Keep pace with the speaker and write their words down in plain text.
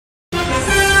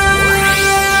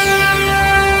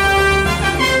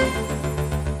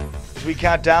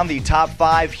count down the top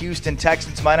 5 Houston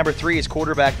Texans. My number 3 is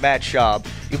quarterback Matt Schaub.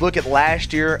 You look at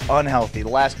last year, unhealthy. The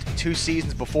last 2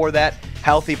 seasons before that,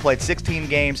 healthy, played 16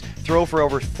 games, throw for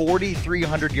over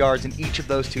 4,300 yards in each of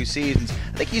those 2 seasons.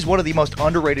 I think he's one of the most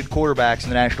underrated quarterbacks in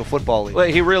the National Football League. Well,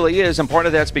 he really is, and part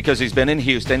of that's because he's been in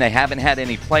Houston. They haven't had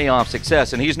any playoff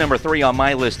success, and he's number 3 on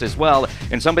my list as well.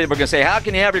 And some people are going to say, how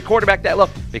can you have your quarterback that low?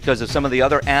 Because of some of the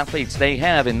other athletes they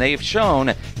have, and they've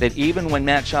shown that even when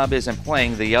Matt Schaub isn't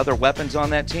playing, the other weapons on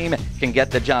that team can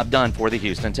get the job done for the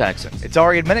Houston Texans. It's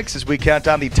Ari and Minix as we count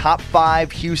down the top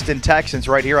 5 Houston Texans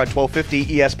right here on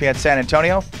 1250 ESPN San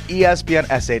Antonio,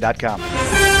 ESPNSA.com.